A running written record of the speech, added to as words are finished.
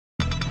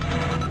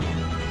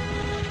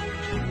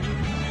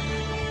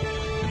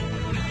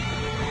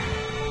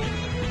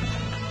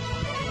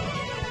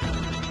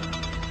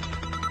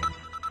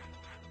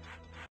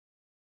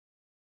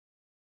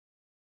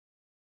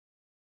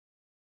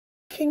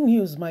King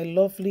news, my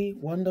lovely,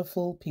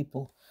 wonderful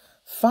people.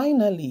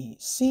 Finally,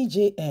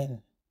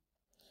 CJN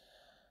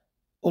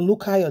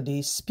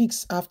Olukayode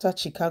speaks after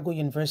Chicago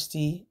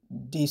University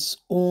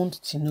disowned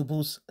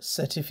Tinubu's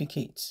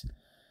certificate.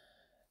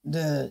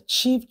 The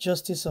Chief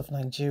Justice of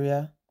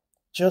Nigeria,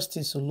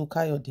 Justice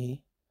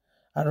Olukayode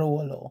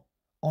Arowolo,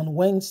 on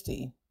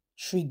Wednesday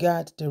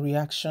triggered the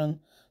reactions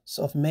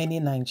of many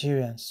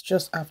Nigerians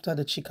just after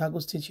the Chicago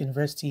State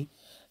University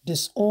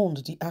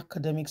disowned the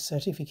academic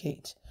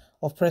certificate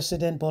of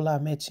President Bola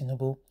Ahmed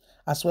Tinubu,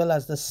 as well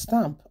as the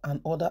stamp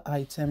and other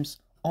items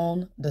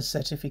on the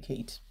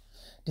certificate.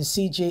 The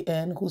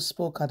CJN, who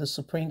spoke at the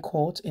Supreme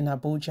Court in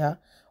Abuja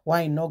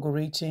while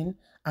inaugurating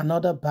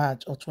another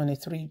batch of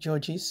 23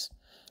 judges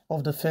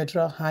of the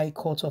Federal High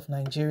Court of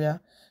Nigeria,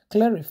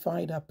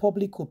 clarified that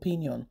public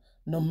opinion,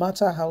 no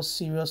matter how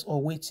serious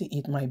or weighty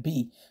it might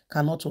be,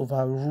 cannot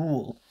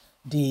overrule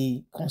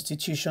the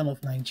Constitution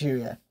of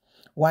Nigeria.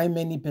 While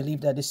many believe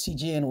that the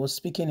CJN was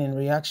speaking in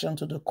reaction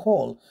to the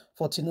call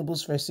for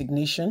Tinubu's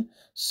resignation,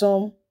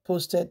 some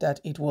posted that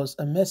it was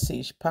a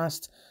message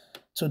passed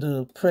to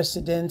the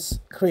president's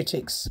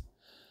critics.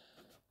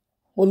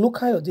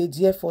 Olukayode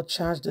therefore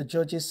charged the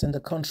judges in the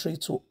country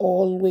to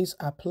always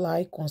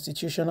apply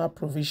constitutional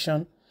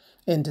provision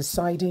in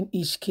deciding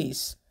each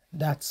case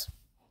that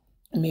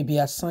may be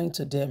assigned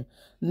to them,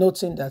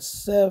 noting that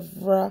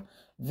several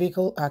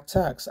vehicle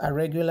attacks are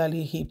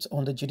regularly heaped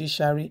on the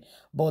judiciary,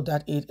 but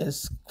that it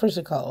is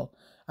critical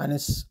and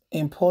it's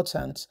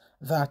important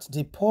that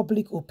the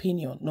public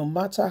opinion, no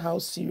matter how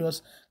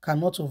serious,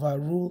 cannot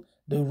overrule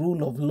the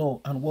rule of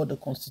law and what the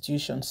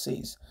Constitution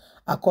says.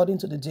 According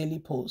to the Daily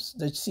Post,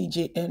 the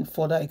CJN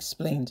further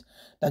explained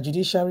that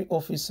judiciary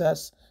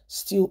officers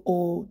still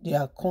owe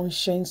their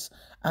conscience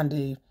and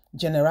the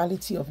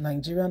generality of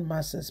Nigerian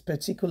masses,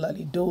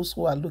 particularly those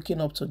who are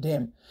looking up to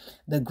them,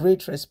 the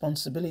great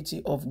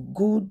responsibility of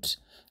good,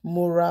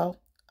 moral,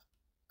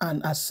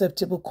 and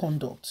acceptable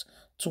conduct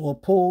to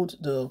uphold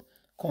the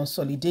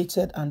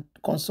consolidated and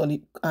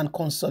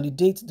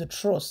consolidate the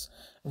trust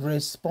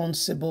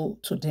responsible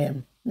to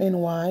them.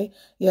 Meanwhile,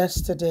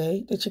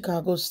 yesterday, the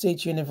Chicago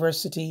State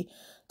University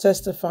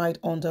testified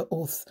under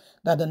oath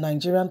that the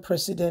Nigerian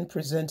president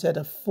presented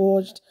a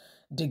forged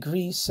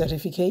degree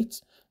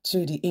certificate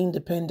to the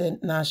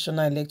Independent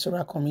National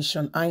Electoral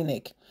Commission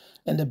 (INEC)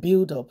 in the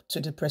build-up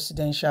to the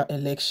presidential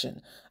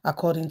election.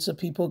 According to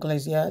People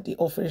Glazier, the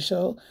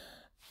official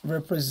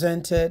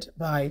represented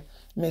by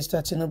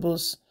Mr.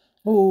 Tinubu's,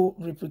 who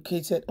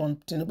replicated on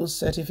Tinubu's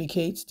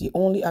certificate, the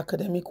only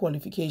academic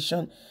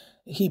qualification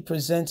he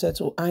presented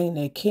to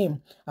INEC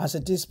came as a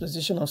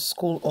disposition of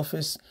school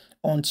office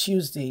on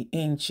Tuesday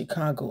in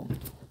Chicago.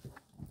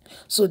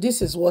 So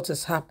this is what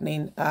is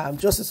happening.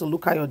 Justice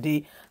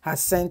Olukayode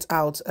has sent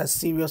out a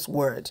serious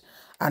word,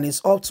 and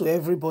it's up to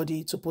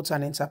everybody to put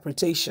an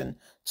interpretation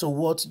to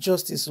what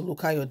Justice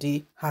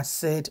Olukayode has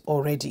said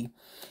already.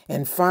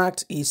 In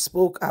fact, he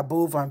spoke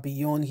above and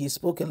beyond. He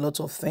spoke a lot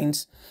of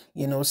things,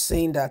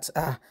 saying that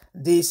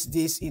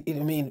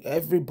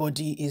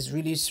everybody is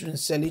really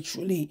sincerely,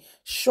 truly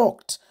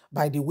shocked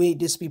by the way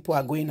these people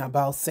are going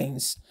about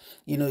things.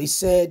 He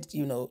said,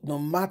 no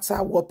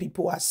matter what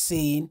people are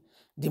saying,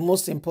 the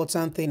most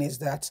important thing is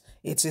that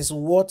it is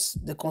what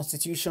the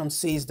Constitution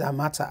says that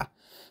matter.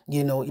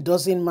 It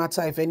doesn't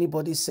matter if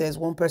anybody says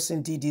one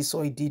person did this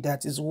or he did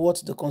that. Is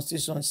what the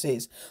Constitution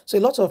says. So a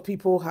lot of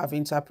people have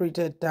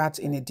interpreted that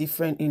in a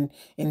different,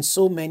 in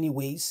so many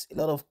ways. A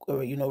lot of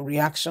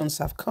reactions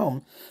have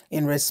come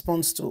in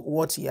response to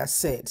what he has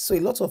said. So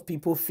a lot of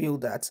people feel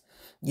that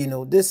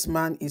this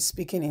man is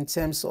speaking in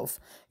terms of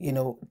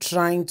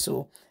trying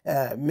to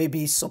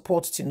maybe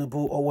support Tinubu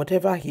or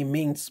whatever he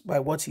means by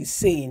what he's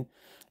saying.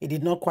 It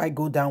did not quite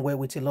go down well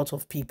with a lot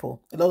of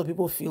people. A lot of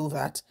people feel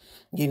that,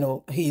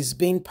 he's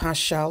being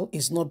partial,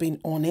 he's not being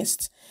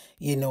honest,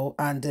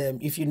 and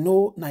if you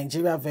know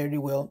Nigeria very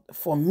well,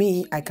 for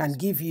me, I can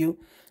give you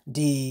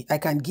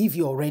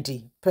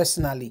already,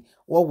 personally,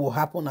 what will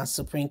happen at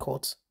Supreme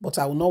Court, but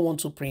I will not want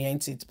to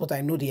preempt it, but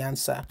I know the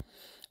answer.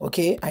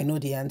 Okay, I know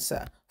the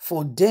answer.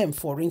 For them,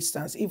 for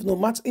instance,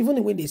 even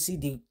when they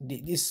see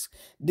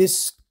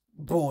this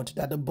board,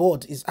 that the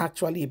board is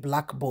actually a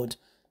blackboard,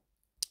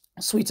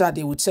 sweetheart,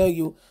 they will tell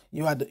you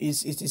it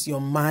is your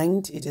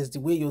mind, it is the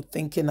way you're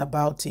thinking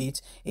about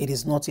it. It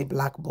is not a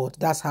blackboard.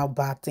 That's how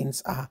bad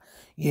things are,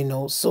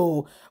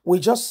 So we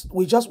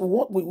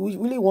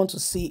really want to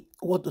see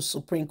what the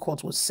Supreme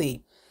Court will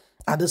say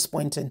at this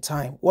point in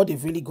time. What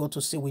they've really got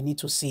to say, we need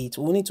to see it.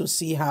 We need to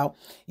see how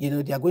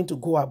they are going to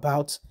go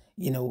about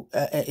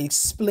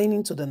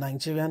explaining to the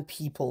Nigerian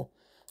people,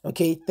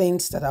 okay,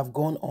 things that have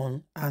gone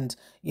on and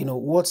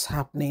what's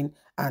happening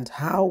and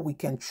how we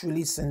can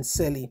truly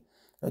sincerely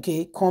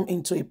come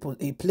into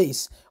a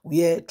place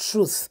where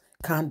truth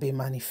can be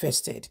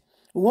manifested.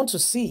 We want to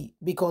see,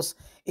 because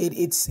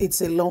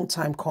it's a long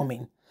time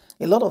coming.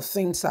 A lot of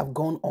things have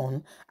gone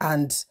on,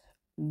 and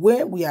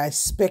where we are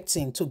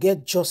expecting to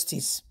get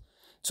justice,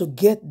 to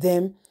get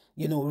them,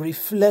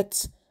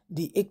 reflect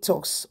the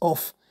ethos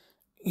of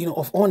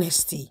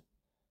honesty,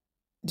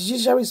 The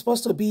judiciary is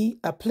supposed to be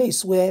a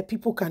place where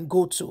people can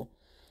go to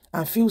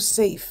and feel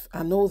safe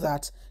and know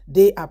that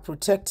they are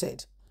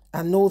protected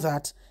and know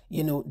that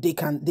they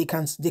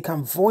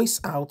can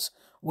voice out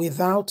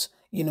without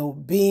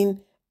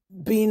being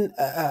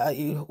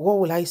what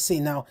will I say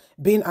now,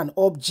 being an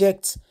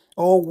object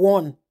or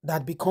one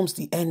that becomes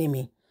the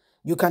enemy.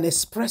 You can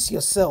express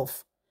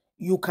yourself,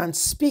 you can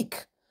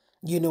speak,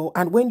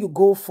 and when you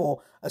go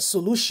for a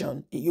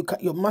solution,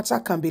 your matter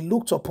can be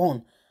looked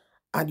upon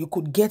and you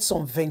could get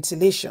some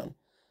ventilation,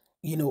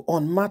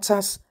 on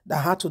matters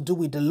that had to do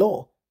with the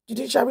law.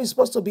 Judiciary is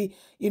supposed to be,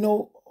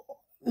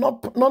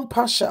 not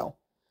non-partial.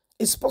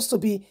 It's supposed to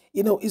be,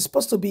 it's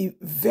supposed to be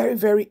very,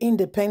 very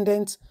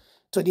independent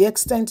to the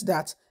extent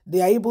that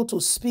they are able to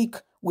speak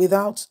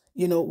without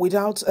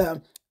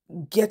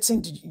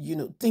getting,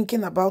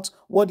 thinking about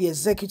what the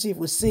executive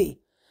will say.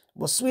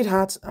 But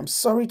sweetheart, I'm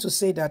sorry to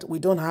say that we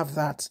don't have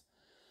that.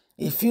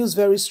 It feels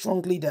very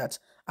strongly that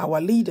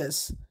our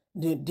leaders,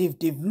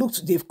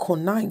 they've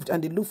connived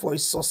and they look for a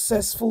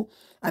successful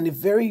and a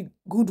very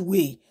good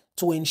way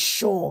to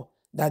ensure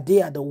that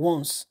they are the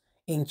ones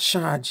in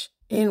charge,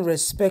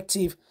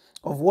 irrespective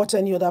of what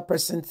any other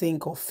person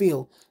think or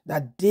feel,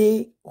 that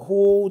they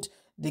hold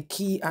the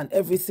key and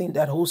everything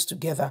that holds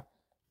together.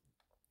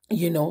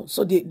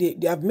 So they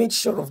have made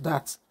sure of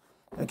that.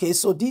 Okay,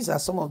 so these are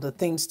some of the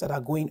things that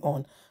are going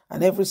on,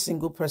 and every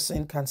single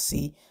person can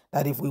see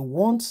that if we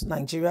want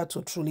Nigeria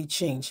to truly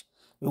change,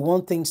 we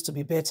want things to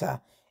be better,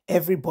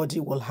 everybody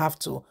will have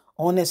to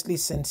honestly,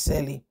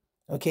 sincerely,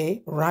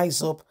 okay,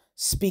 rise up,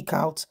 speak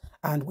out,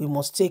 and we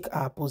must take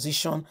our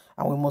position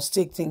and we must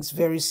take things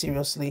very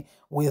seriously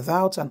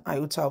without an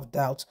iota of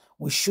doubt.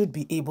 We should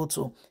be able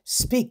to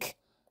speak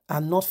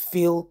and not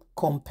feel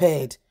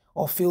compared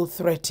or feel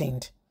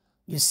threatened.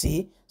 You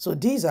see, so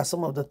these are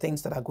some of the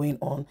things that are going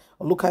on.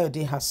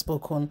 Olukayode has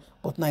spoken,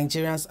 but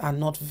Nigerians are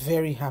not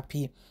very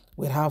happy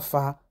with how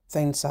far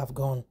things have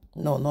gone.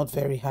 No, not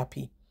very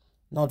happy.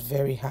 Not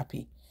very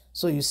happy.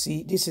 So you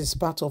see, this is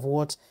part of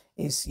what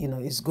is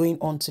going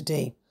on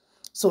today.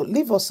 So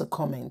leave us a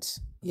comment.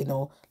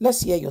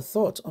 Let's hear your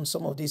thoughts on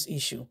some of this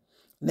issue.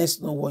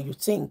 Let's know what you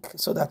think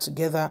so that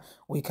together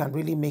we can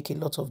really make a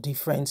lot of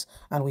difference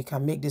and we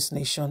can make this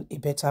nation a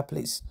better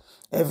place.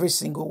 Every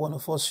single one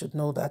of us should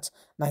know that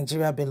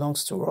Nigeria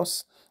belongs to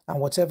us, and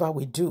whatever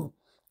we do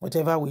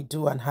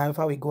and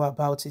however we go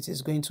about it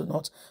is going to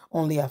not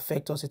only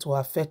affect us, it will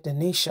affect the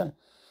nation.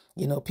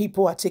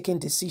 People are taking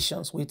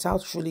decisions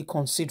without truly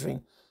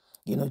considering,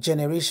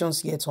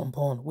 generations yet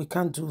unborn. We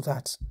can't do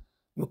that.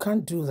 You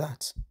can't do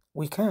that.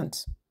 We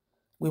can't.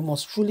 We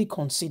must truly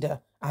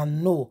consider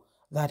and know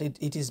that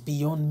it is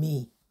beyond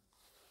me.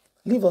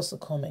 Leave us a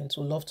comment.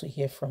 We'd love to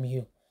hear from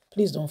you.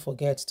 Please don't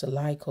forget to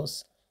like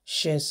us,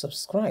 share,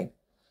 subscribe.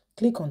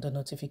 Click on the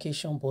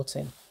notification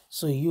button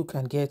so you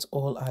can get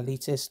all our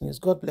latest news.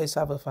 God bless.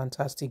 Have a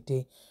fantastic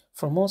day.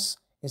 From us,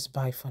 it's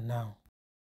bye for now.